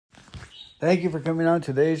Thank you for coming on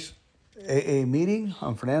today's AA meeting.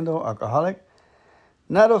 I'm Fernando, alcoholic.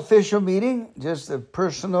 Not official meeting, just a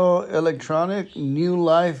personal electronic new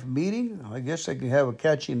life meeting. I guess I could have a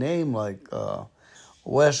catchy name like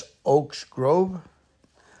West Oaks Grove.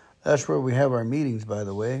 That's where we have our meetings, by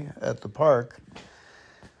the way, at the park.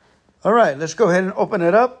 All right, let's go ahead and open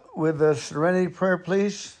it up with the serenity prayer,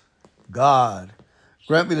 please. God,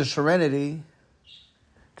 grant me the serenity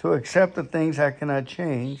to accept the things I cannot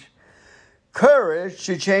change, courage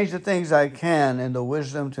to change the things I can, and the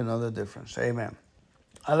wisdom to know the difference. Amen.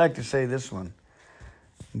 I like to say this one.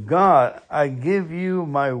 God, I give you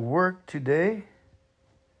my work today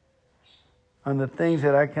on the things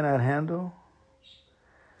that I cannot handle,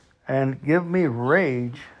 and give me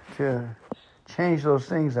rage to change those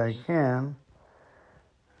things I can,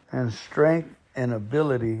 and strength and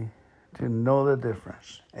ability to know the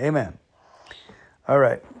difference. Amen. All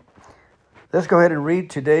right. Let's go ahead and read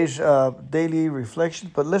today's daily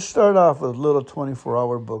reflection, but let's start off with a little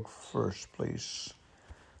 24-hour book first, please.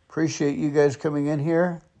 Appreciate you guys coming in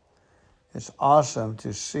here. It's awesome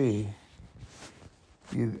to see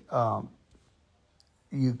you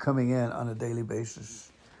coming in on a daily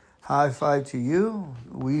basis. High five to you.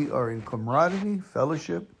 We are in camaraderie,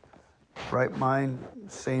 fellowship, right mind,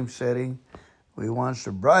 same setting. We want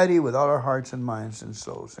sobriety with all our hearts and minds and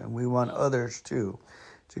souls, and we want others too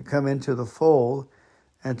to come into the fold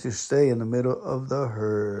and to stay in the middle of the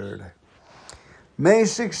herd. May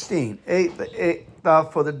 16th, eighth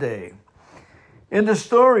thought for the day. In the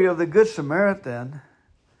story of the Good Samaritan,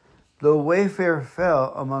 the wayfarer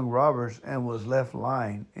fell among robbers and was left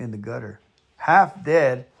lying in the gutter, half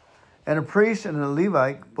dead, and a priest and a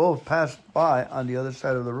Levite both passed by on the other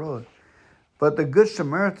side of the road. But the Good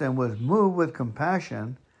Samaritan was moved with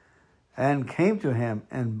compassion and came to him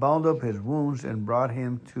and bound up his wounds and brought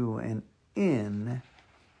him to an inn.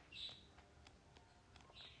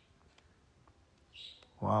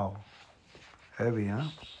 Wow. Heavy, huh?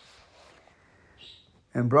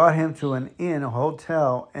 And brought him to an inn, a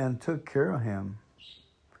hotel, and took care of him.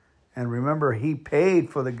 And remember, he paid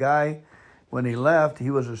for the guy when he left.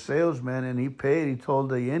 He was a salesman, and he paid. He told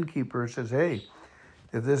the innkeeper, says, hey,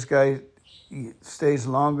 if this guy stays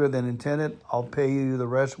longer than intended, I'll pay you the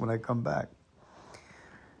rest when I come back.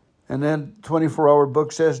 And then 24-hour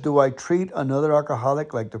book says, do I treat another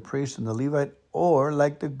alcoholic like the priest and the Levite, or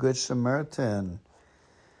like the Good Samaritan?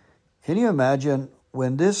 Can you imagine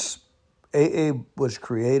when this AA was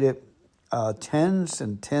created, tens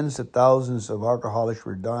and tens of thousands of alcoholics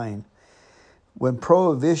were dying. When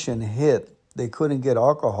Prohibition hit, they couldn't get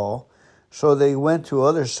alcohol, so they went to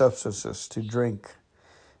other substances to drink.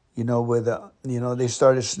 They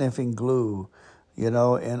started sniffing glue,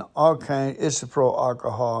 and all kinds, isopropyl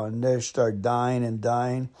alcohol, and they start dying and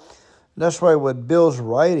dying. That's why what Bill's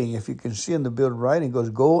writing, if you can see in the Bill writing, goes,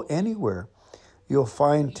 go anywhere. You'll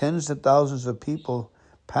find tens of thousands of people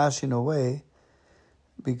passing away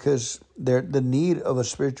because they're the need of a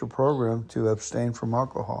spiritual program to abstain from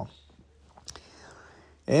alcohol.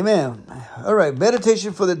 Amen. All right,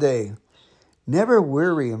 meditation for the day. Never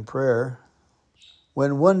weary in prayer.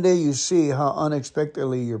 When one day you see how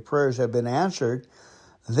unexpectedly your prayers have been answered,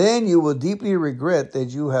 then you will deeply regret that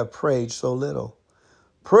you have prayed so little.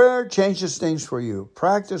 Prayer changes things for you.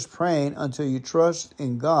 Practice praying until you trust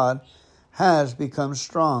in God has become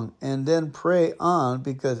strong, and then pray on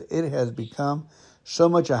because it has become so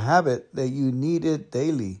much a habit that you need it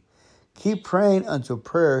daily. Keep praying until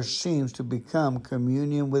prayer seems to become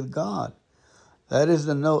communion with God. That is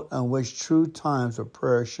the note on which true times of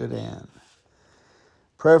prayer should end.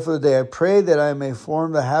 Prayer for the day. I pray that I may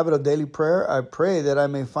form the habit of daily prayer. I pray that I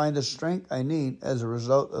may find the strength I need as a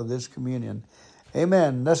result of this communion.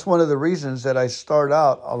 Amen. That's one of the reasons that I start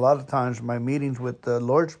out a lot of times my meetings with the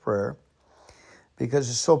Lord's Prayer,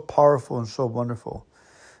 because it's so powerful and so wonderful.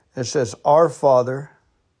 It says, Our Father,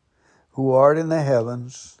 who art in the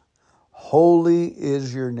heavens, holy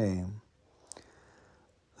is your name.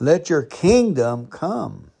 Let your kingdom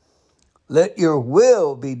come. Let your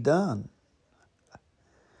will be done.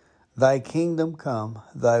 Thy kingdom come,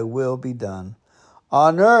 thy will be done,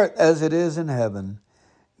 on earth as it is in heaven.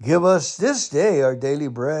 Give us this day our daily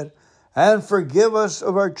bread, and forgive us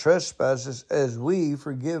of our trespasses as we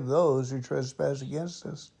forgive those who trespass against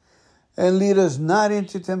us. And lead us not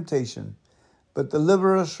into temptation, but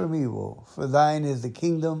deliver us from evil. For thine is the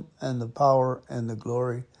kingdom and the power and the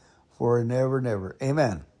glory forever and ever.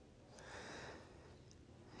 Amen.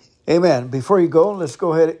 Amen. Before you go, let's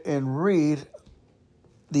go ahead and read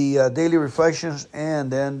the daily reflections and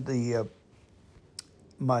then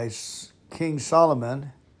my King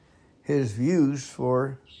Solomon, his views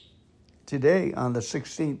for today on the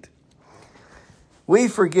 16th. We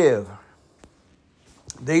forgive.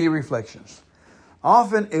 Daily reflections.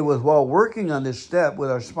 Often it was while working on this step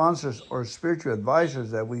with our sponsors or spiritual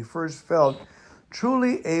advisors that we first felt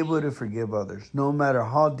truly able to forgive others, no matter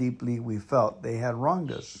how deeply we felt they had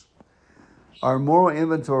wronged us. Our moral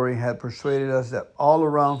inventory had persuaded us that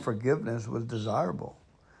all-around forgiveness was desirable,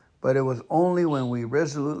 but it was only when we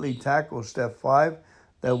resolutely tackled step 5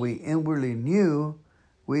 that we inwardly knew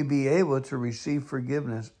we'd be able to receive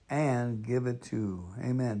forgiveness and give it to.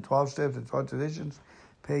 Amen. 12 Steps and 12 Traditions,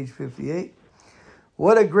 page 58.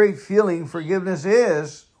 What a great feeling forgiveness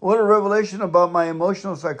is. What a revelation about my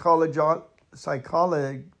emotional psychological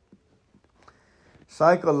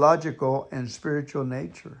and spiritual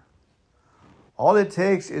nature. All it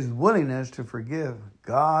takes is willingness to forgive.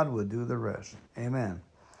 God will do the rest. Amen.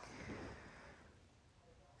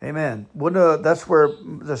 Amen. That's where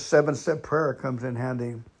the 7-step prayer comes in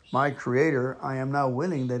handy. My Creator, I am now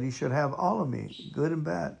willing that He should have all of me, good and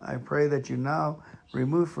bad. I pray that You now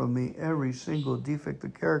remove from me every single defect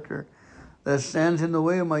of character that stands in the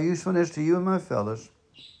way of my usefulness to You and my fellows.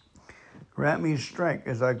 Grant me strength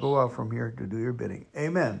as I go out from here to do Your bidding.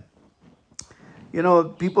 Amen. You know,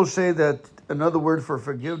 people say that another word for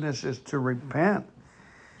forgiveness is to repent,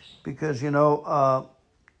 because,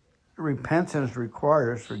 repentance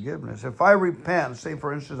requires forgiveness. If I repent, say,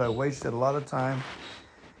 for instance, I wasted a lot of time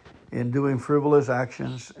in doing frivolous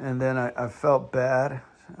actions, and then I felt bad.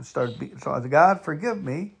 So God, forgive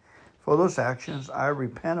me for those actions. I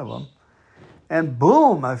repent of them. And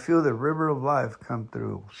boom, I feel the river of life come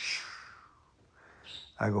through.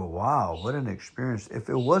 I go, wow, what an experience. If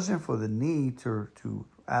it wasn't for the need to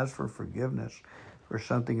ask for forgiveness for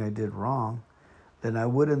something I did wrong, then I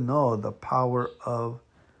wouldn't know the power of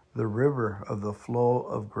the river, of the flow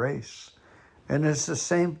of grace. And it's the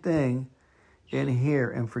same thing in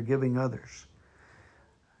here in forgiving others.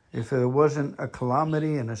 If it wasn't a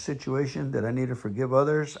calamity and a situation that I need to forgive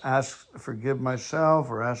others, forgive myself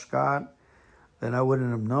or ask God, then I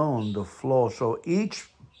wouldn't have known the flow. So each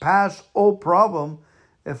past old problem,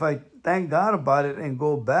 if I thank God about it and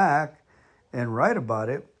go back and write about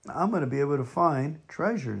it, I'm going to be able to find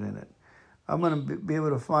treasures in it. I'm going to be able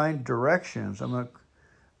to find directions. I'm going to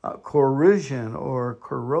corrosion or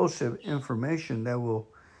corrosive information that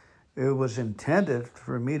it was intended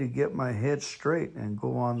for me to get my head straight and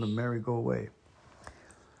go on the merry-go way.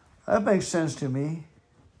 That makes sense to me.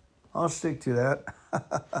 I'll stick to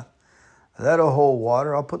that. That'll hold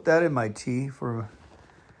water. I'll put that in my tea for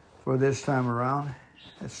this time around.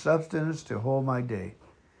 A substance to hold my day.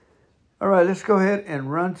 All right, let's go ahead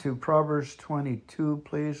and run to Proverbs 22,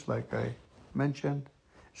 please, like I mentioned.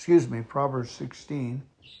 Proverbs 16.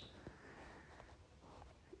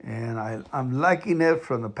 And I'm liking it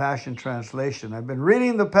from the Passion Translation. I've been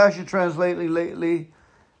reading the Passion Translation lately,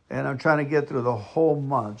 and I'm trying to get through the whole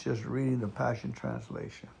month just reading the Passion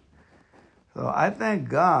Translation. So I thank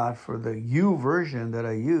God for the U version that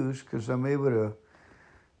I use, because I'm able to,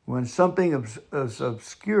 when something is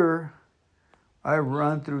obscure, I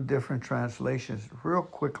run through different translations real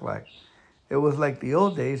quick like. It was like the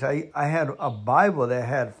old days. I had a Bible that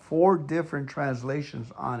had 4 different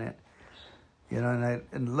translations on it. And I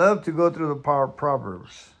love to go through the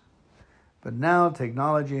Proverbs. But now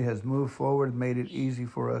technology has moved forward, made it easy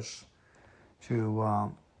for us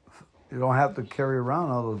to, you don't have to carry around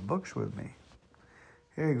all those books with me.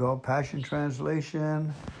 Here you go, Passion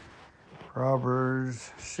Translation,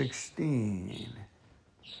 Proverbs 16.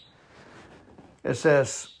 It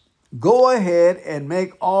says, go ahead and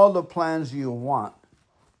make all the plans you want,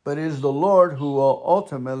 but it is the Lord who will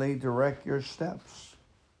ultimately direct your steps.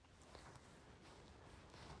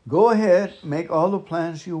 Go ahead, make all the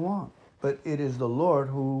plans you want, but it is the Lord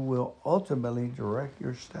who will ultimately direct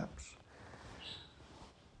your steps.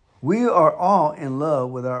 We are all in love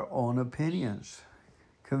with our own opinions,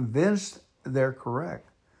 convinced they're correct.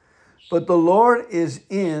 But the Lord is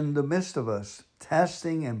in the midst of us,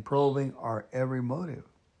 testing and probing our every motive.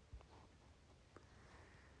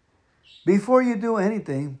 Before you do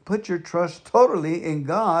anything, put your trust totally in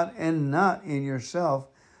God and not in yourself.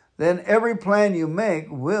 Then every plan you make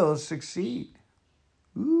will succeed.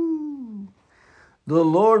 Ooh. The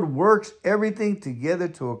Lord works everything together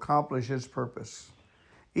to accomplish His purpose.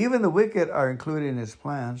 Even the wicked are included in His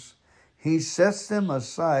plans. He sets them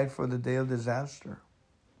aside for the day of disaster.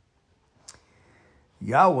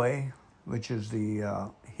 Yahweh, which is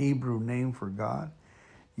the Hebrew name for God,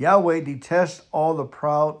 Yahweh detests all the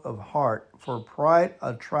proud of heart, for pride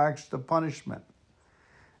attracts the punishment.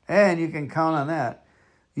 And you can count on that.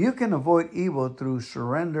 You can avoid evil through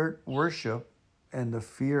surrendered worship and the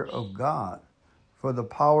fear of God. For the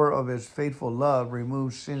power of His faithful love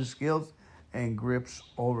removes sin's guilt and grips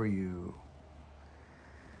over you.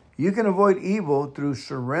 You can avoid evil through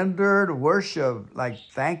surrendered worship, like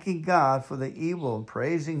thanking God for the evil,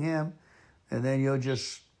 praising Him, and then you'll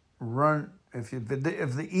just run. If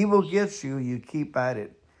the evil gets you, you keep at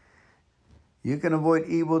it. You can avoid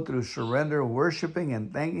evil through surrender, worshiping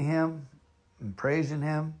and thanking Him and praising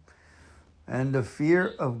Him, and the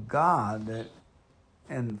fear of God,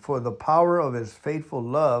 and for the power of His faithful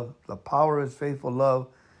love. The power of His faithful love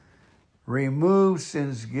removes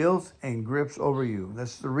sin's guilt and grips over you.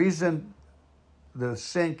 That's the reason the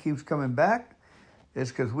sin keeps coming back, is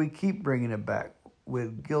because we keep bringing it back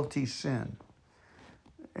with guilty sin.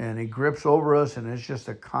 And it grips over us, and it's just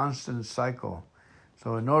a constant cycle.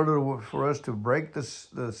 So in order for us to break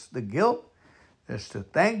the guilt, is to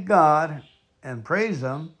thank God and praise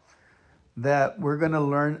Him that we're going to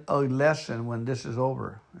learn a lesson when this is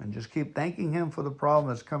over. And just keep thanking Him for the problem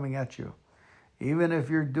that's coming at you. Even if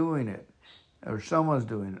you're doing it, or someone's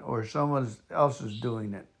doing it, or someone else is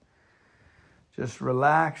doing it. Just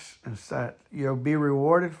relax and start. You'll be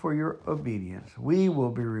rewarded for your obedience. We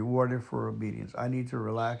will be rewarded for obedience. I need to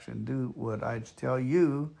relax and do what I tell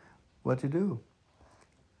you what to do,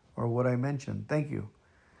 or what I mentioned. Thank you.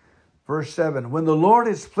 Verse 7, when the Lord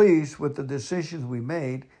is pleased with the decisions we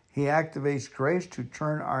made, He activates grace to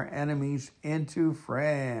turn our enemies into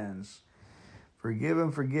friends. Forgive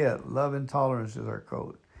and forget. Love and tolerance is our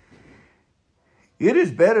code. It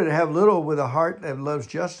is better to have little with a heart that loves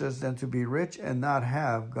justice than to be rich and not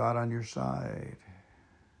have God on your side.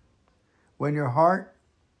 Within your heart,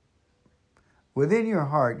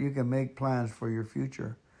 you can make plans for your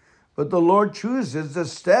future. But the Lord chooses the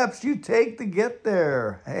steps you take to get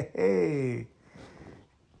there. Hey.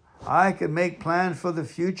 I can make plans for the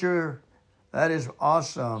future. That is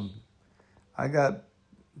awesome. I got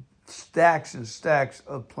stacks and stacks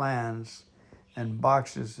of plans and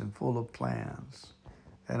boxes and full of plans.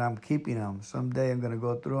 And I'm keeping them. Someday I'm going to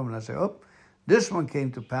go through them and I say, oh, this one came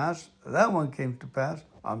to pass. That one came to pass.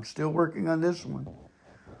 I'm still working on this one.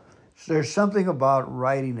 So there's something about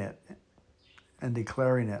writing it and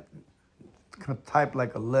declaring it. Type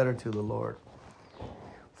like a letter to the Lord.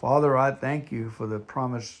 Father, I thank you for the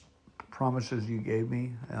promises you gave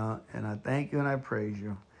me. And I thank you and I praise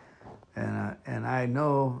you. And I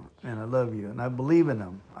know and I love you. And I believe in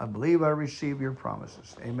them. I believe I receive your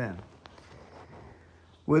promises. Amen.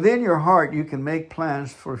 Within your heart, you can make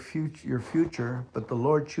plans for your future, but the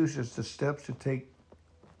Lord chooses the steps to take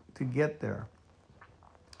to get there.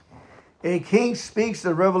 A king speaks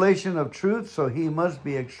the revelation of truth, so he must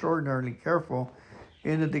be extraordinarily careful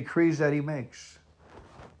in the decrees that he makes.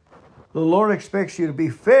 The Lord expects you to be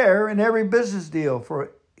fair in every business deal,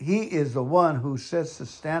 for He is the one who sets the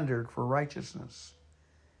standard for righteousness.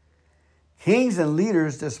 Kings and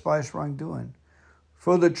leaders despise wrongdoing,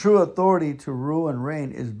 for the true authority to rule and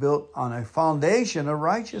reign is built on a foundation of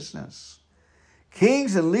righteousness.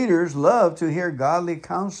 Kings and leaders love to hear godly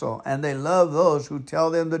counsel, and they love those who tell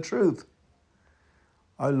them the truth.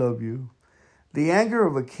 I love you. The anger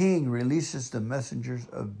of a king releases the messengers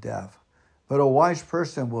of death, but a wise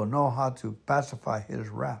person will know how to pacify his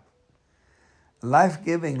wrath.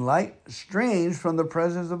 Life-giving light streams from the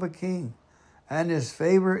presence of a king, and his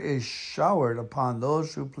favor is showered upon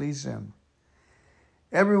those who please him.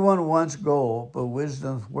 Everyone wants gold, but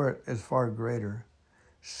wisdom's worth is far greater.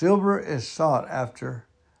 Silver is sought after,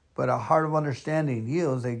 but a heart of understanding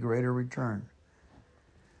yields a greater return.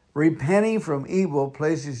 Repenting from evil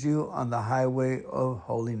places you on the highway of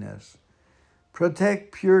holiness.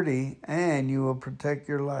 Protect purity, and you will protect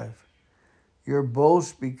your life. Your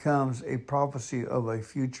boast becomes a prophecy of a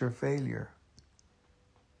future failure.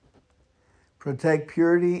 Protect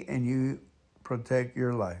purity, and you protect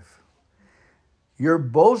your life. Your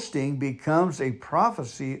boasting becomes a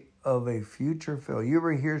prophecy of a future failure. You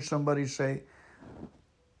ever hear somebody say,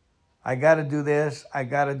 I got to do this, I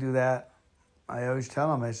got to do that? I always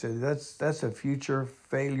tell them, I say, that's a future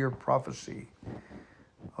failure prophecy.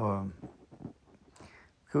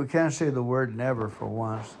 We can't say the word never for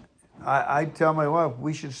once. I tell my wife,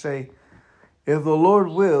 we should say, if the Lord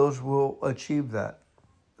wills, we'll achieve that.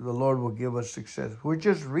 The Lord will give us success. We're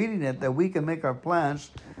just reading it that we can make our plans,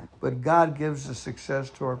 but God gives the success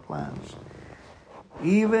to our plans.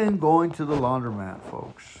 Even going to the laundromat,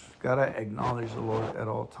 folks. Got to acknowledge the Lord at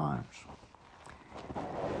all times.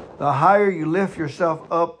 The higher you lift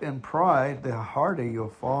yourself up in pride, the harder you'll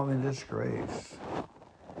fall in disgrace.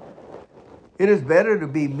 It is better to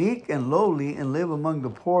be meek and lowly and live among the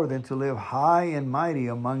poor than to live high and mighty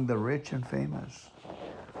among the rich and famous.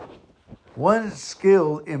 One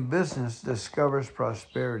skilled in business discovers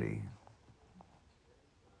prosperity.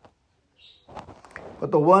 but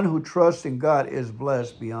the one who trusts in God is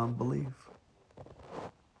blessed beyond belief.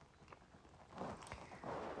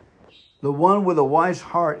 The one with a wise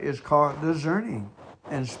heart is called discerning,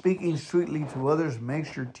 and speaking sweetly to others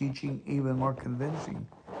makes your teaching even more convincing.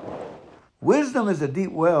 Wisdom is a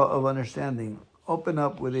deep well of understanding open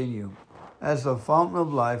up within you as the fountain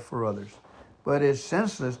of life for others, but it's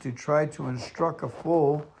senseless to try to instruct a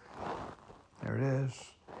fool. There it is.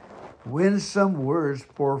 Winsome words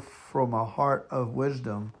pour from a heart of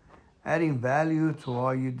wisdom, adding value to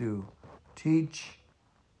all you do.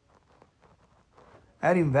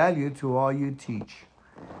 Adding value to all you teach.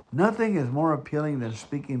 Nothing is more appealing than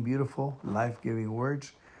speaking beautiful, life-giving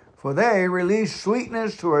words, for they release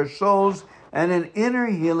sweetness to our souls and an inner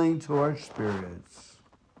healing to our spirits.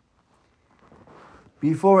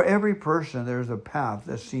 Before every person, there's a path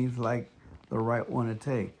that seems like the right one to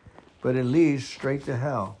take, but it leads straight to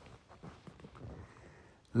hell.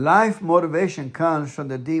 Life motivation comes from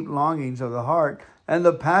the deep longings of the heart, and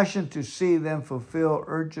the passion to see them fulfilled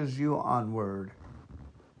urges you onward.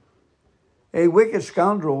 A wicked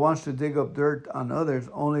scoundrel wants to dig up dirt on others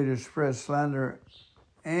only to spread slander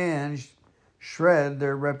and shred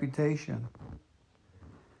their reputation.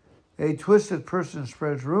 A twisted person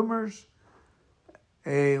spreads rumors.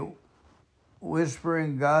 A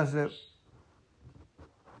whispering gossip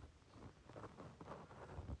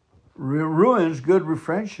ruins good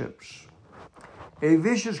friendships. A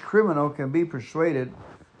vicious criminal can be persuaded,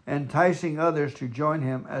 enticing others to join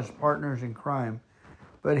him as partners in crime,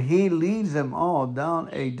 but he leads them all down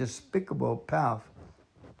a despicable path.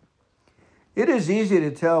 It is easy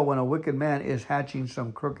to tell when a wicked man is hatching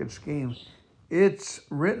some crooked scheme. It's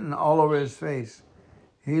written all over his face.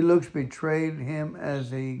 He looks betrayed him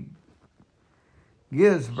as he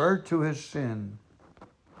gives birth to his sin.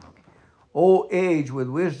 Old age with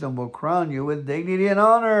wisdom will crown you with dignity and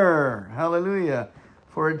honor. Hallelujah.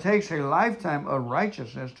 For it takes a lifetime of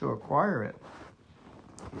righteousness to acquire it.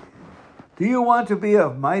 Do you want to be a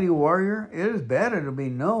mighty warrior? It is better to be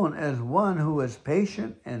known as one who is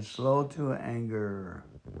patient and slow to anger.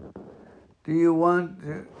 Do you want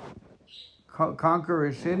to conquer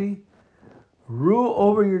a city? Rule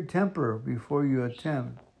over your temper before you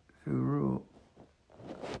attempt to rule.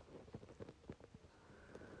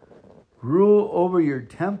 Rule over your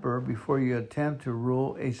temper before you attempt to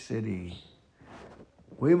rule a city.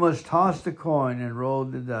 We must toss the coin and roll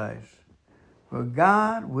the dice. For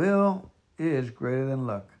God is greater than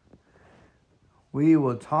luck. We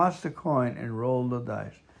will toss the coin and roll the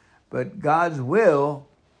dice. But God's will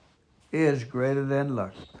is greater than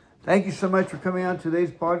luck. Thank you so much for coming on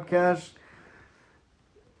today's podcast.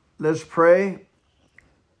 Let's pray.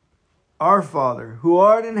 Our Father, who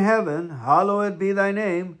art in heaven, hallowed be thy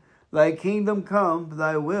name. Thy kingdom come,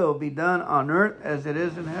 thy will be done on earth as it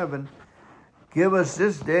is in heaven. Give us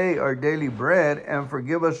this day our daily bread, and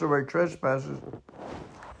forgive us of our trespasses,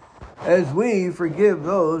 as we forgive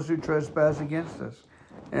those who trespass against us.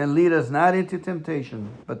 And lead us not into temptation,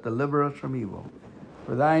 but deliver us from evil.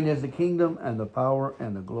 For thine is the kingdom, and the power,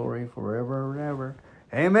 and the glory, forever and ever.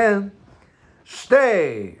 Amen.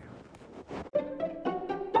 Stay.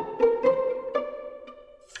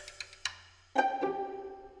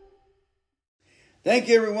 Thank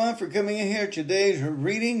you, everyone, for coming in here. Today's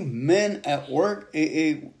reading, Men at Work,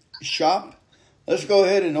 AA Shop. Let's go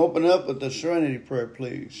ahead and open up with the Serenity Prayer,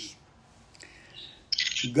 please.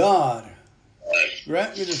 God,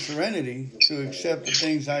 grant me the serenity to accept the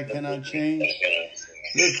things I cannot change,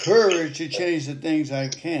 the courage to change the things I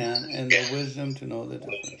can, and the wisdom to know the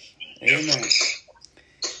difference. Amen.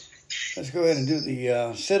 Let's go ahead and do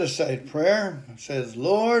the set-aside prayer. It says,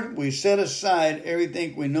 Lord, we set aside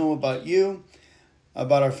everything we know about you,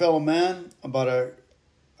 about our fellow man, about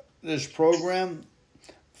this program,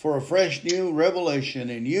 for a fresh new revelation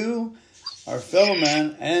in you, our fellow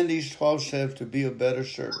man, and these 12 steps to be a better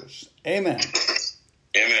service. Amen.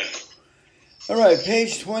 Amen. All right,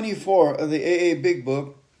 page 24 of the AA Big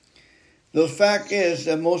Book. The fact is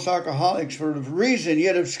that most alcoholics, for the reason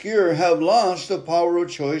yet obscure, have lost the power of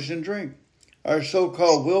choice in drink. Our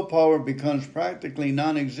so-called willpower becomes practically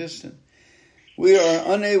non-existent. We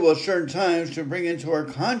are unable at certain times to bring into our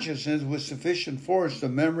consciousness with sufficient force the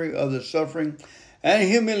memory of the suffering and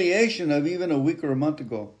humiliation of even a week or a month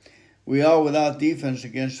ago. We are without defense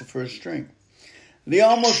against the first drink. The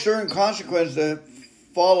almost certain consequences that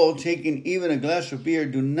follow taking even a glass of beer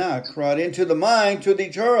do not crowd into the mind to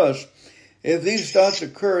deter us. If these thoughts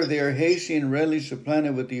occur, they are hasty and readily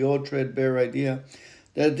supplanted with the old threadbare idea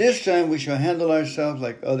that this time we shall handle ourselves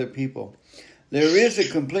like other people. There is a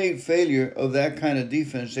complete failure of that kind of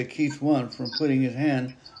defense that keeps one from putting his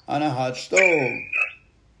hand on a hot stove.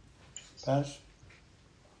 Pass.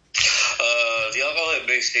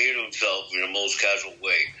 may say to himself in a most casual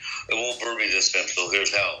way, "It won't burn me this time, so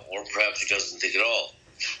here's how." Or perhaps he doesn't think at all.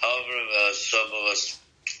 However, some of us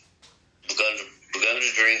begun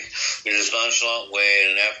to drink in this nonchalant way,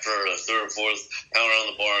 and after a third or fourth pound on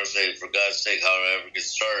the bar and say, "For God's sake, how do I ever get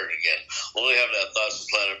started again?" Only have that thought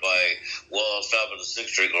supplanted by, "Well, I'll stop at the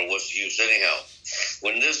sixth drink, or what's the use anyhow?"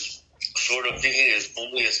 When this sort of thinking is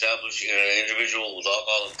fully established in an individual with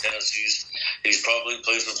alcoholic tendencies, he's probably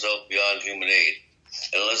placed himself beyond human aid.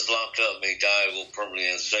 Unless locked up, may die or go permanently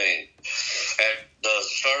insane. And the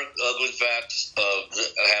stark, ugly facts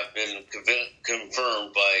have been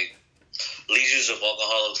confirmed by legions of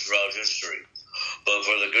alcoholics throughout history. But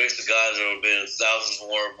for the grace of God, there have been thousands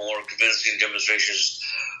more convincing demonstrations.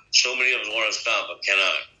 So many of us want to stop, but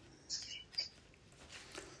cannot.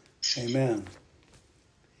 Amen.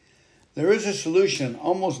 There is a solution.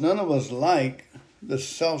 Almost none of us like the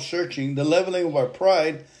self-searching, the leveling of our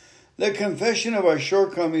pride, the confession of our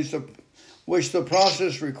shortcomings, which the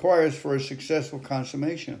process requires for a successful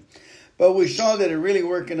consummation. But we saw that it really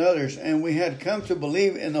worked in others, and we had come to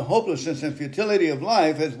believe in the hopelessness and futility of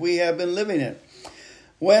life as we have been living it.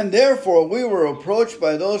 When, therefore, we were approached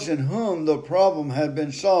by those in whom the problem had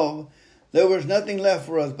been solved, there was nothing left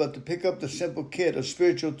for us but to pick up the simple kit of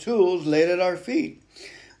spiritual tools laid at our feet.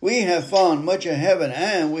 We have found much of heaven,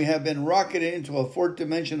 and we have been rocketed into a fourth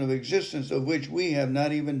dimension of existence of which we have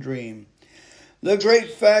not even dreamed. The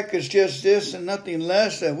great fact is just this and nothing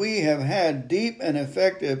less, that we have had deep and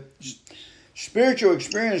effective spiritual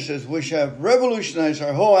experiences which have revolutionized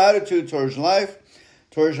our whole attitude towards life,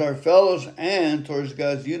 towards our fellows, and towards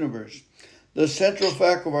God's universe. The central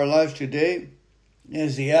fact of our lives today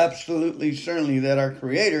is the absolutely certainty that our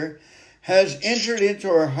Creator has entered into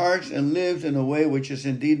our hearts and lives in a way which is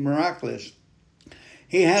indeed miraculous.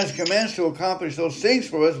 He has commenced to accomplish those things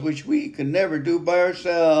for us which we could never do by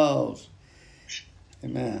ourselves.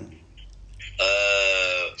 Amen.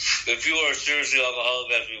 If you are seriously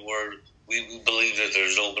alcoholic, as we were, we believe that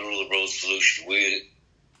there's no middle of the road solution. We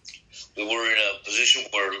were in a position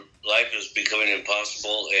where life is becoming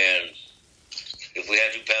impossible, and if we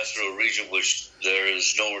had to pass through a region which there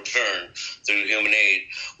is no return through human aid,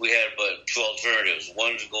 we had but two alternatives.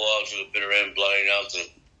 One, to go out to the bitter end, blotting out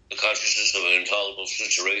the consciousness of an intolerable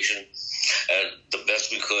situation and the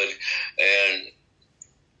best we could, and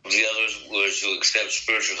the other was to accept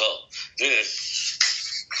spiritual help.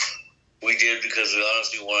 This we did because we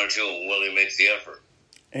honestly wanted to and willing to make the effort.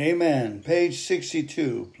 Amen. Page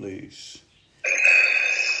 62, please.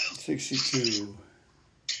 62.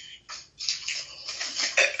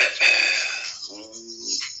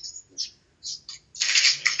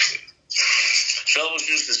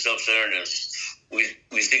 Selfishness and self-centeredness, we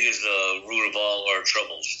think is the root of all our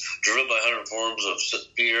troubles, driven by 100 forms of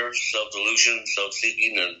fear, self-delusion,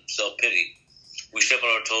 self-seeking, and self-pity. We step on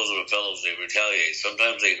our toes with our fellows, they retaliate.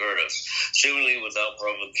 Sometimes they hurt us, seemingly without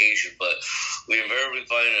provocation, but we invariably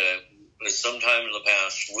find that sometime in the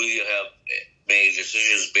past we have made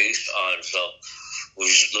decisions based on self,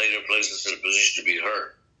 which later places us in a position to be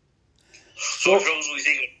hurt. So troubles we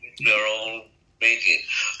think are our own making.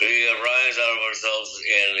 They arise out of ourselves,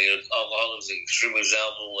 and the alcoholic is an extreme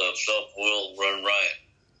example of self-will run riot.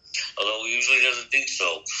 Although he usually doesn't think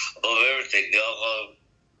so. Above everything, the alcoholic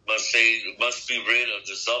must be rid of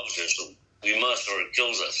the selfishness. We must, or it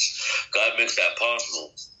kills us. God makes that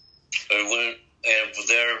possible. And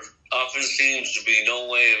there often seems to be no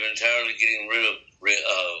way of entirely getting rid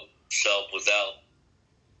of self without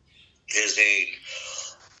his aid.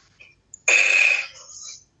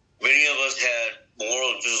 Many of us had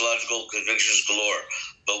moral and physiological convictions galore,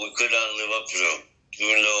 but we could not live up to them,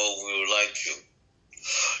 even though we would like to.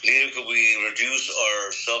 Neither could we reduce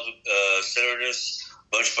our self-centeredness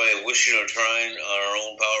much by wishing or trying on our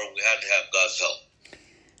own power. We had to have God's help.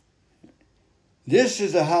 This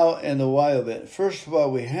is the how and the why of it. First of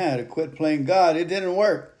all, we had to quit playing God. It didn't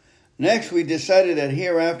work. Next, we decided that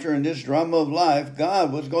hereafter in this drama of life,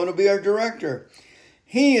 God was going to be our director.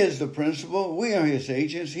 He is the principal. We are his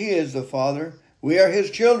agents. He is the Father. We are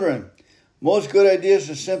his children. Most good ideas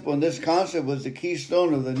are simple, and this concept was the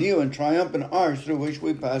keystone of the new and triumphant arch through which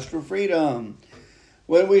we passed through freedom.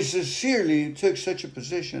 When we sincerely took such a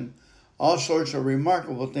position, all sorts of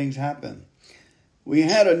remarkable things happened. We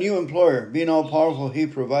had a new employer. Being all-powerful, he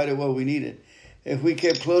provided what we needed. If we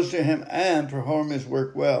kept close to him and performed his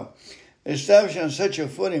work well. Established on such a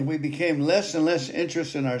footing, we became less and less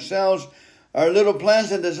interested in ourselves, our little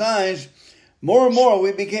plans and designs. More and more,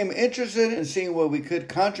 we became interested in seeing what we could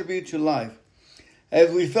contribute to life.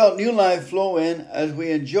 As we felt new life flow in, as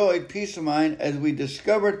we enjoyed peace of mind, as we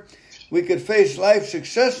discovered we could face life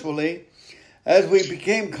successfully, As we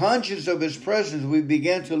became conscious of His presence, we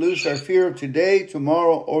began to lose our fear of today,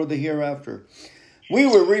 tomorrow, or the hereafter. We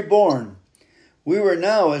were reborn. We were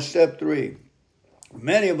now at step 3.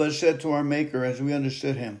 Many of us said to our Maker as we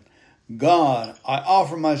understood Him, God, I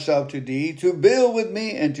offer myself to Thee to build with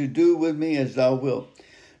me and to do with me as Thou wilt.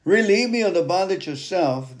 Relieve me of the bondage of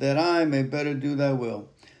self, that I may better do Thy will.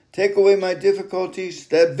 Take away my difficulties,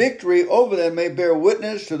 that victory over them may bear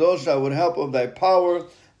witness to those that would help of Thy power,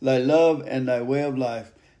 Thy love, and Thy way of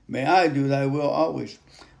life. May I do Thy will always.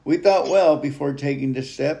 We thought well before taking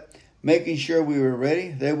this step, making sure we were ready,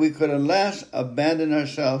 that we could at last abandon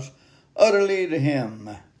ourselves utterly to Him.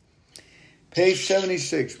 Page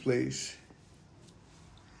 76, please.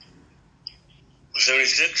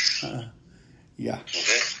 76? Yeah.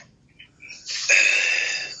 Okay.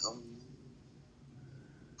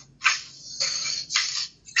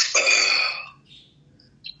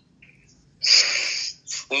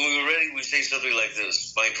 When we were ready, we say something like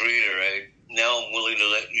this. My Creator, now I'm willing to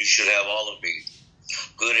let You should have all of me,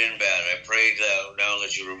 good and bad. I pray that now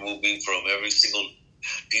that You remove me from every single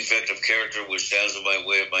defect of character which stands in my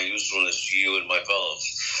way of my usefulness to You and my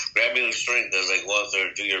fellows. Grant me the strength as I go out there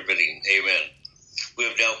and do Your bidding. Amen. We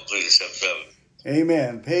have now completed step 7.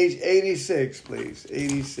 Amen. Page 86, please.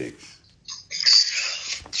 86.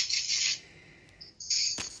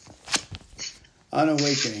 On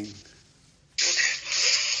awakening.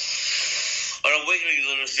 On awakening,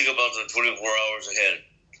 let us think about the 24 hours ahead.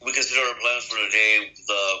 We consider our plans for the day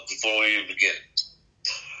before we even begin.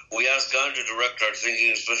 We ask God to direct our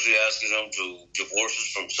thinking, especially asking Him to divorce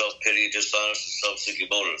us from self-pity, dishonest, and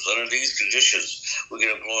self-seeking motives. Under these conditions, we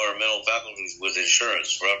can employ our mental faculties with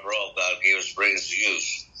insurance, for after all, God gave us brains to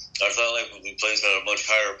use. Our thought life will be placed on a much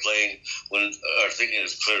higher plane when our thinking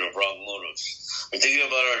is cleared of wrong motives. In thinking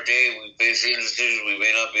about our day, we face indecisions we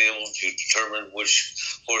may not be able to determine which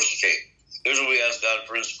course to take. Here's where we ask God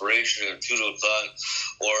for inspiration, an intuitive thought,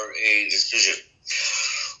 or a decision.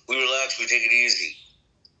 We relax, we take it easy.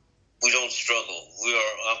 We don't struggle. We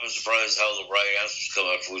are often surprised how the right answers come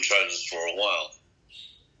after we try this for a while.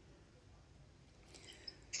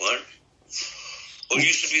 What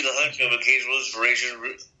used to be the hunch of occasional inspiration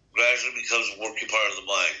gradually becomes a working part of the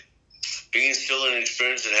mind. Being still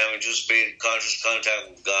inexperienced and having just made conscious contact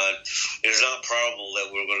with God, it is not probable that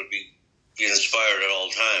we're going to be inspired at all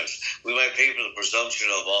times. We might pay for the presumption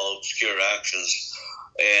of all obscure actions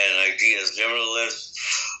and ideas. Nevertheless,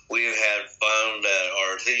 we have found that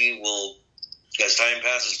our thinking will, as time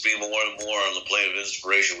passes, be more and more on the plane of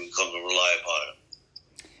inspiration. We come to rely upon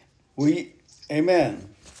it.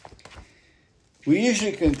 Amen. We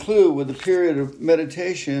usually conclude with a period of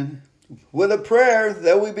meditation with a prayer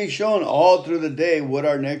that we be shown all through the day what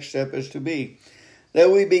our next step is to be. That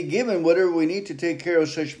we be given whatever we need to take care of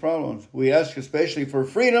such problems. We ask especially for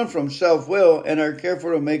freedom from self-will and are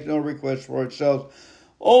careful to make no request for ourselves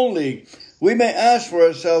only. We may ask for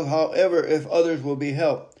ourselves, however, if others will be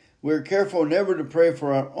helped. We're careful never to pray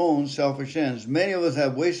for our own selfish ends. Many of us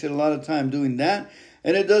have wasted a lot of time doing that,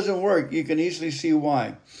 and it doesn't work. You can easily see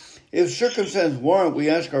why. If circumstances warrant, we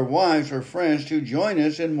ask our wives or friends to join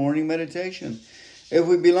us in morning meditation. If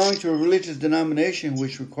we belong to a religious denomination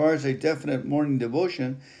which requires a definite morning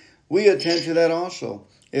devotion, we attend to that also.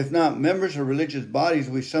 If not, members of religious bodies,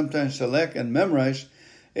 we sometimes select and memorize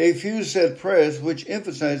a few set prayers which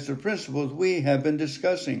emphasize the principles we have been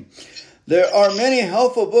discussing. There are many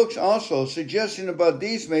helpful books also. Suggestions about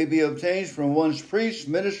these may be obtained from one's priest,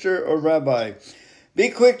 minister, or rabbi. Be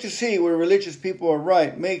quick to see where religious people are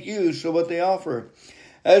right. Make use of what they offer.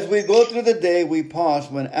 As we go through the day, we pause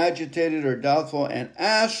when agitated or doubtful and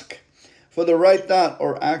ask for the right thought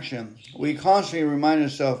or action. We constantly remind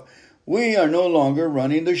ourselves we are no longer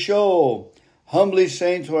running the show. Humbly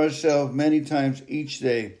saying to ourselves many times each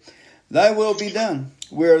day, Thy will be done.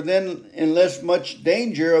 We are then in less much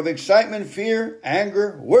danger of excitement, fear,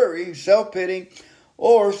 anger, worry, self-pity,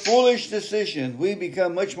 or foolish decisions. We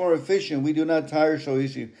become much more efficient. We do not tire so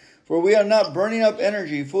easily. For we are not burning up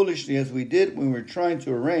energy foolishly as we did when we were trying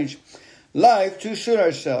to arrange life to suit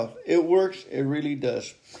ourselves. It works. It really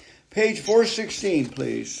does. Page 416,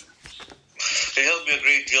 please. It helped me a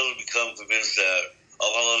great deal to become convinced that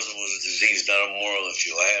alcoholism was a disease, not a moral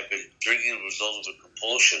issue. I had been drinking as a result of a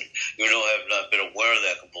compulsion, even though I have not been aware of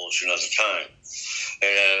that compulsion at the time.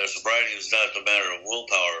 And sobriety is not a matter of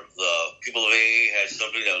willpower. The people of AA had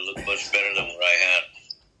something that looked much better than what I had.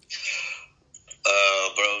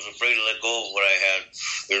 But I was afraid to let go of what I had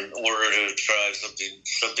in order to try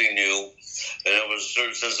something new. And there was a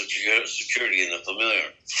certain sense of security in the familiar.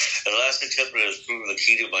 At last, acceptance has proven the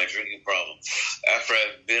key to my drinking problem. After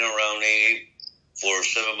I've been around AA for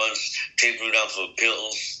 7 months, tapering off of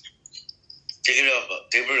pills,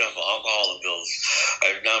 tapering off alcohol bills.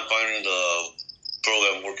 I'm not finding the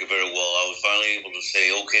program working very well. I was finally able to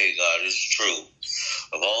say, okay, God, it's true.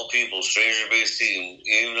 Of all people, stranger may seem,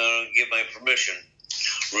 even though I don't get my permission,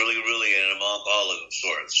 really, and I'm alcoholic of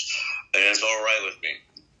sorts. And it's all right with me.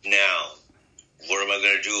 Now, what am I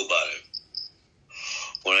going to do about it?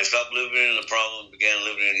 When I stopped living in the problem and began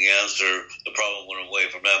living in the answer, the problem went away.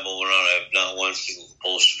 From that moment on, I have not one single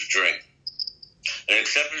compulsion to drink. And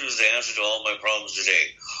acceptance is the answer to all my problems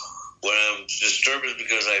today. When I'm disturbed, it's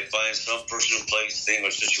because I find some person, place, thing, or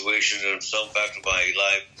situation in some fact of my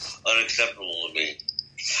life unacceptable to me.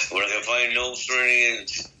 When I can find no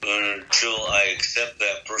serenity until I accept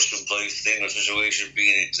that person, place, thing, or situation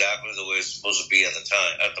being exactly the way it's supposed to be at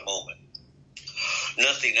the moment.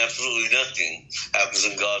 Nothing, absolutely nothing, happens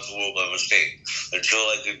in God's world by mistake. Until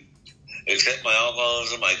I could accept my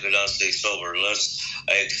alcoholism, I could not stay sober. Unless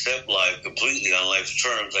I accept life completely on life's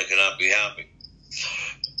terms, I cannot be happy.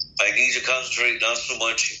 I need to concentrate not so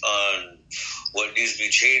much on what needs to be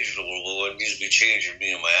changed in the world, but what needs to be changed in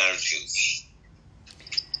me and my attitudes.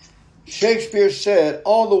 Shakespeare said,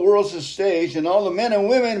 all the world's a stage and all the men and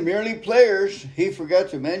women merely players. He forgot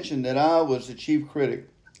to mention that I was the chief critic.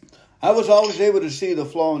 I was always able to see the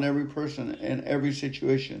flaw in every person and every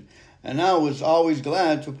situation. And I was always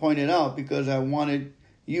glad to point it out because I knew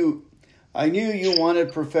you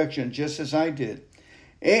wanted perfection just as I did.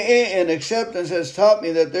 AA and acceptance has taught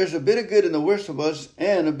me that there's a bit of good in the worst of us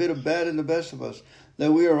and a bit of bad in the best of us.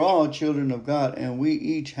 That we are all children of God and we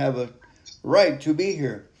each have a right to be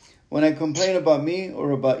here. When I complain about me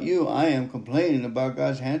or about you, I am complaining about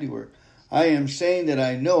God's handiwork. I am saying that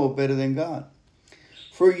I know better than God.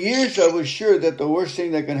 For years, I was sure that the worst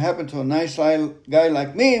thing that can happen to a nice guy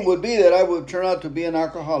like me would be that I would turn out to be an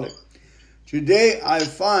alcoholic. Today, I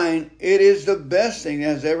find it is the best thing that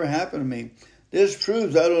has ever happened to me. This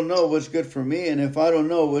proves I don't know what's good for me, and if I don't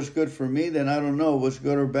know what's good for me, then I don't know what's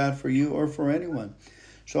good or bad for you or for anyone.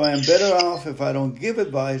 So I am better off if I don't give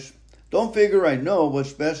advice, don't figure I know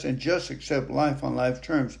what's best, and just accept life on life's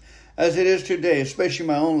terms, as it is today, especially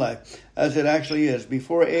my own life, as it actually is.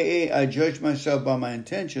 Before AA, I judged myself by my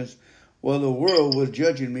intentions, while the world was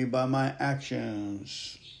judging me by my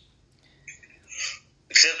actions.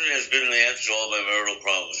 Acceptance has been the answer to all my marital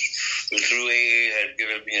problems. Through AA had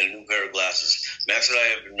given me a new pair of glasses. Max and I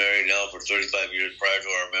have been married now for 35 years. Prior to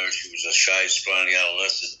our marriage, she was a shy, scrawny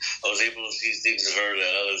adolescent. I was able to see things in her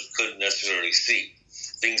that others couldn't necessarily see.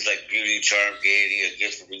 Things like beauty, charm, gaiety, a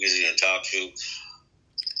gift for being easy to talk to,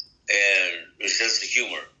 and a sense of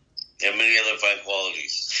humor, and many other fine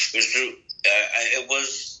qualities. It's true. It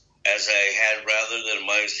was as I had rather than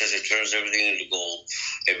a mindset that turns everything into gold,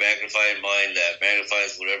 a magnified mind that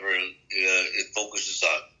magnifies whatever it focuses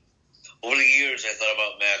on. Over the years, I thought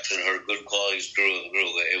about Max and her good qualities grew and grew,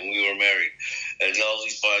 and we were married. And all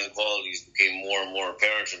these fine qualities became more and more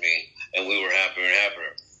apparent to me, and we were happier and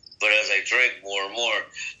happier. But as I drank more and more,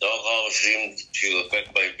 the alcohol seemed to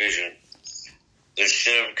affect my vision.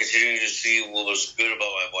 Instead of continuing to see what was good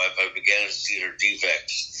about my wife, I began to see her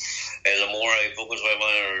defects. And the more I focused my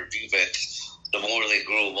mind on her defects, the more they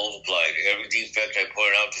grew and multiplied. Every defect I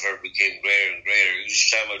pointed out to her became greater and greater.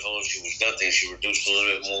 Each time I told her she was nothing, she reduced a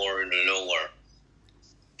little bit more into nowhere.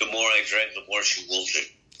 The more I drank, the more she wilted.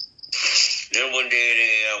 Then one day at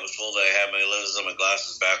AA, I was told that I had my lenses and my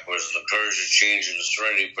glasses backwards, and the courage to change and the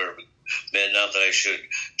serenity for meant not that I should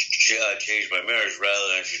change my marriage, rather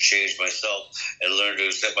than I should change myself and learn to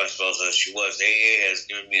accept myself as she was. AA has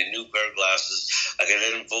given me a new pair of glasses. I can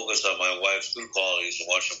then focus on my wife's good qualities and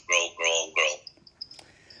watch them grow.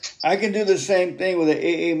 I can do the same thing with an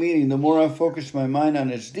AA meeting. The more I focus my mind on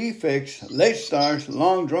its defects, late starts,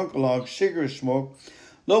 long drunkalogs, cigarette smoke,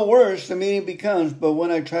 the worse the meeting becomes. But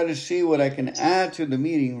when I try to see what I can add to the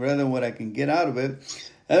meeting rather than what I can get out of it,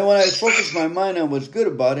 and when I focus my mind on what's good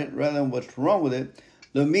about it rather than what's wrong with it,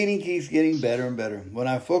 the meeting keeps getting better and better. When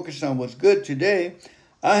I focus on what's good today,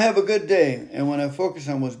 I have a good day. And when I focus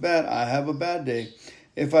on what's bad, I have a bad day.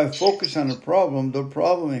 If I focus on the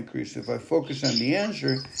problem increases. If I focus on the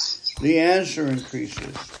answer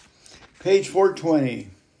increases. Page 420.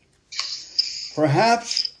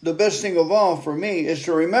 Perhaps the best thing of all for me is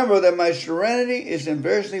to remember that my serenity is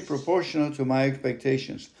inversely proportional to my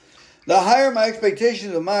expectations. The higher my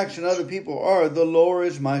expectations of Max and other people are, the lower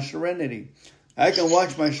is my serenity. I can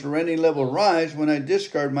watch my serenity level rise when I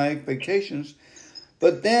discard my expectations,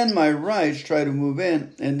 but then my rights try to move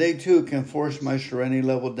in, and they too can force my serenity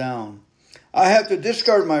level down. I have to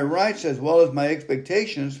discard my rights as well as my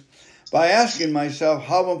expectations by asking myself,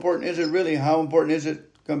 how important is it really? How important is it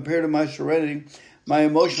compared to my serenity, my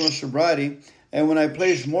emotional sobriety? And when I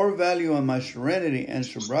place more value on my serenity and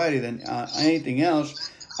sobriety than anything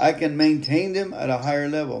else, I can maintain them at a higher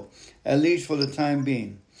level, at least for the time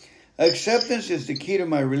being. Acceptance is the key to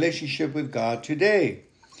my relationship with God today.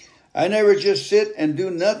 I never just sit and do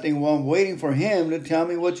nothing while I'm waiting for Him to tell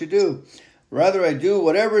me what to do. Rather, I do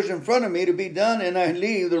whatever is in front of me to be done, and I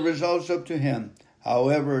leave the results up to Him,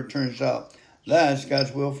 however it turns out. That's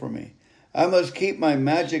God's will for me. I must keep my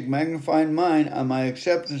magic magnifying mind on my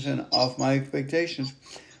acceptance and off my expectations,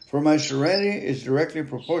 for my serenity is directly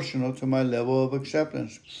proportional to my level of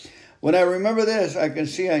acceptance. When I remember this, I can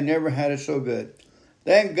see I never had it so good.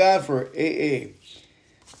 Thank God for AA.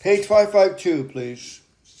 Page 552, please.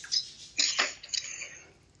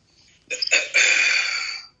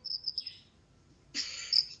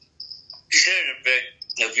 He said, in fact,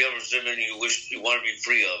 if you ever something you want to be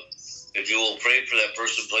free of, if you will pray for that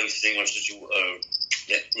person, place, thing, or situation,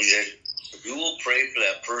 if you will pray for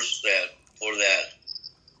that person,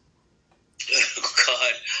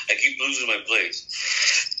 God, I keep losing my place.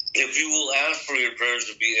 If you will ask for your prayers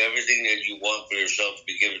to be everything that you want for yourself to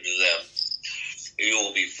be given to them, you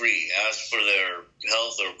will be free. Ask for their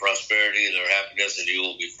health, their prosperity, their happiness, and you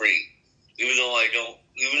will be free. Even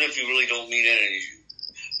if you really don't mean it, and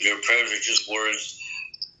your prayers are just words,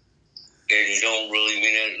 and you don't really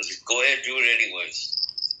mean it, go ahead, do it anyways.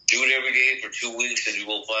 Do it every day for 2 weeks, and you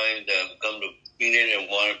will find come to mean it and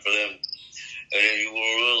want it for them. And then you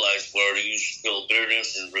will realize where you used to feel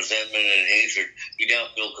bitterness and resentment and hatred, you now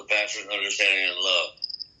feel compassion, understanding, and love.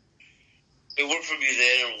 It worked for me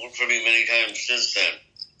then, and it worked for me many times since then.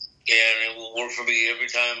 And it will work for me every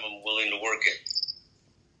time I'm willing to work it.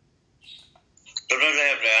 Sometimes I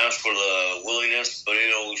have to ask for the willingness, but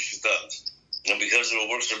it always comes. And because it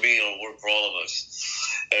works for me, it'll work for all of us.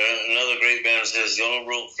 And another great man says, the only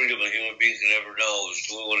real freedom a human being can ever know is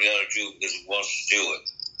doing what he got to do because he wants to do it.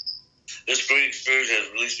 This great experience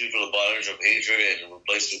has released me from the bondage of hatred and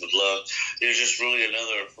replaced it with love. It is just really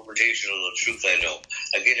another affirmation of the truth I know.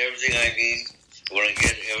 I get everything I need. When I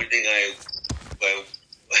get everything I get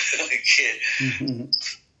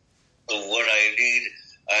what I need,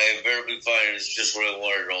 I invariably find it's just what I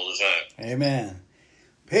wanted all the time. Amen.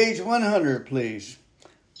 Page 100, please.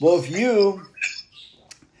 Both you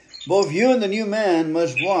and the new man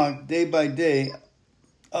must walk day by day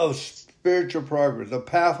of spiritual progress, the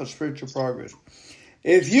path of spiritual progress.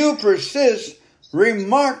 If you persist,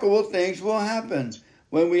 remarkable things will happen.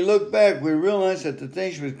 When we look back, we realize that the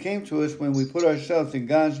things which came to us when we put ourselves in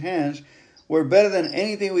God's hands were better than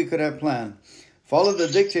anything we could have planned. Follow the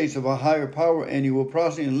dictates of a higher power, and you will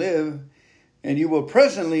presently live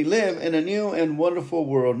in a new and wonderful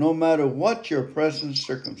world, no matter what your present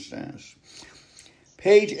circumstance.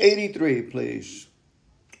 Page 83, please.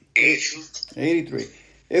 83.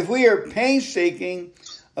 If we are painstaking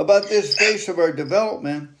about this phase of our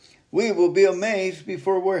development, we will be amazed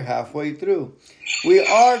before we're halfway through. We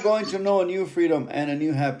are going to know a new freedom and a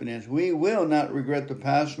new happiness. We will not regret the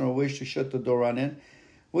past nor wish to shut the door on it.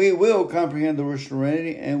 We will comprehend the word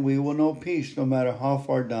serenity, and we will know peace no matter how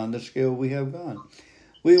far down the scale we have gone.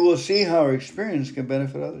 We will see how our experience can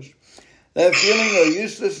benefit others. That feeling of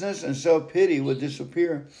uselessness and self-pity will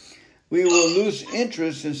disappear. We will lose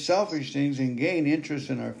interest in selfish things and gain interest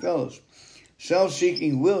in our fellows.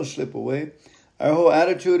 Self-seeking will slip away. Our whole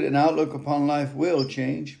attitude and outlook upon life will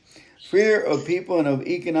change. Fear of people and of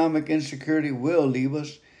economic insecurity will leave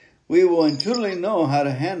us. We will intuitively know how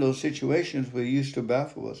to handle situations that used to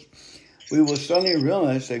baffle us. We will suddenly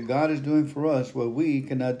realize that God is doing for us what we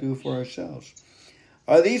cannot do for ourselves.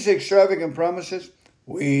 Are these extravagant promises?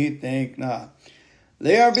 We think not.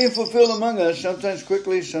 They are being fulfilled among us, sometimes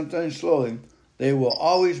quickly, sometimes slowly. They will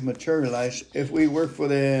always materialize if we work for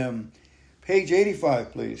them. Page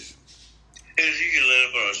 85, please. It is easy to let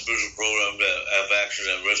up on our spiritual program to have action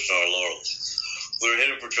and rest on our laurels. We're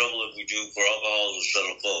headed for trouble if we do, for alcohol is a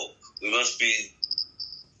subtle foe. We must be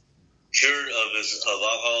cured of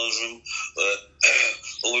alcoholism, but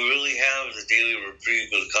what we really have is a daily reprieve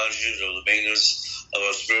for the consciousness of the maintenance of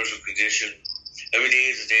our spiritual condition. Every day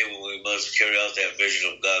is a day when we must carry out that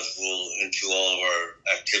vision of God's will into all of our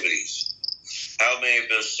activities. How may I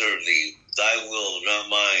best serve thee? Thy will, not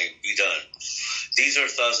mine, be done. These are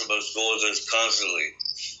thoughts that must go with us constantly.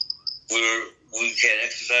 We can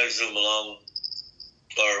exercise them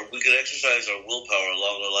we can exercise our willpower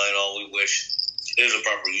along the line all we wish. It is a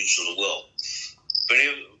proper use of the will.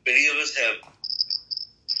 Many of us have.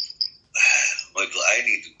 I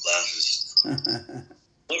need new glasses.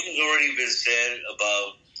 Much has already been said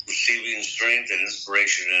about receiving strength and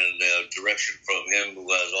inspiration and direction from Him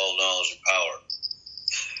who has all knowledge and power.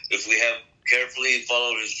 If we have carefully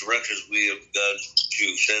followed His directions, we have begun to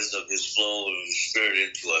to sense of His flow of His Spirit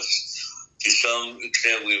into us. To some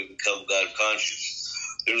extent, we have become God conscious.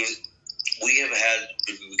 We have had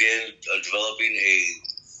to begin developing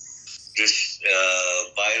this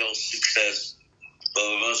vital success, but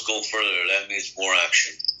we must go further. That means more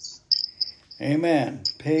action. Amen.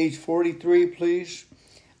 Page 43, please.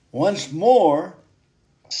 Once more,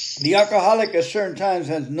 the alcoholic at certain times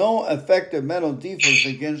has no effective mental defense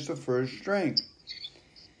against the first strength.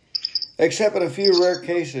 Except in a few rare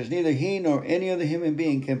cases, neither he nor any other human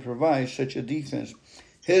being can provide such a defense.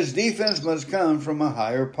 His defense must come from a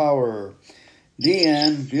higher power.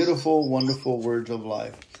 Deanne, beautiful, wonderful words of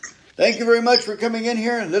life. Thank you very much for coming in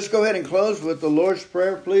here. Let's go ahead and close with the Lord's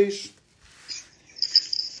Prayer, please.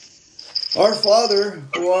 Our Father,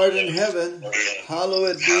 who art in heaven,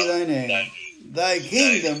 hallowed be thy name. Thy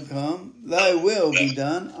kingdom come, thy will be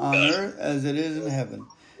done on earth as it is in heaven.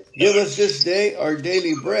 Give us this day our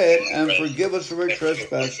daily bread, and forgive us our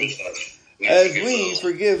trespasses, as we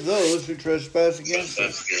forgive those who trespass against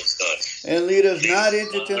us. And lead us not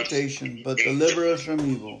into temptation, but deliver us from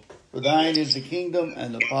evil. For thine is the kingdom,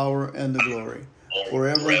 and the power, and the glory,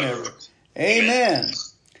 forever and ever. Amen.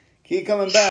 Keep coming back.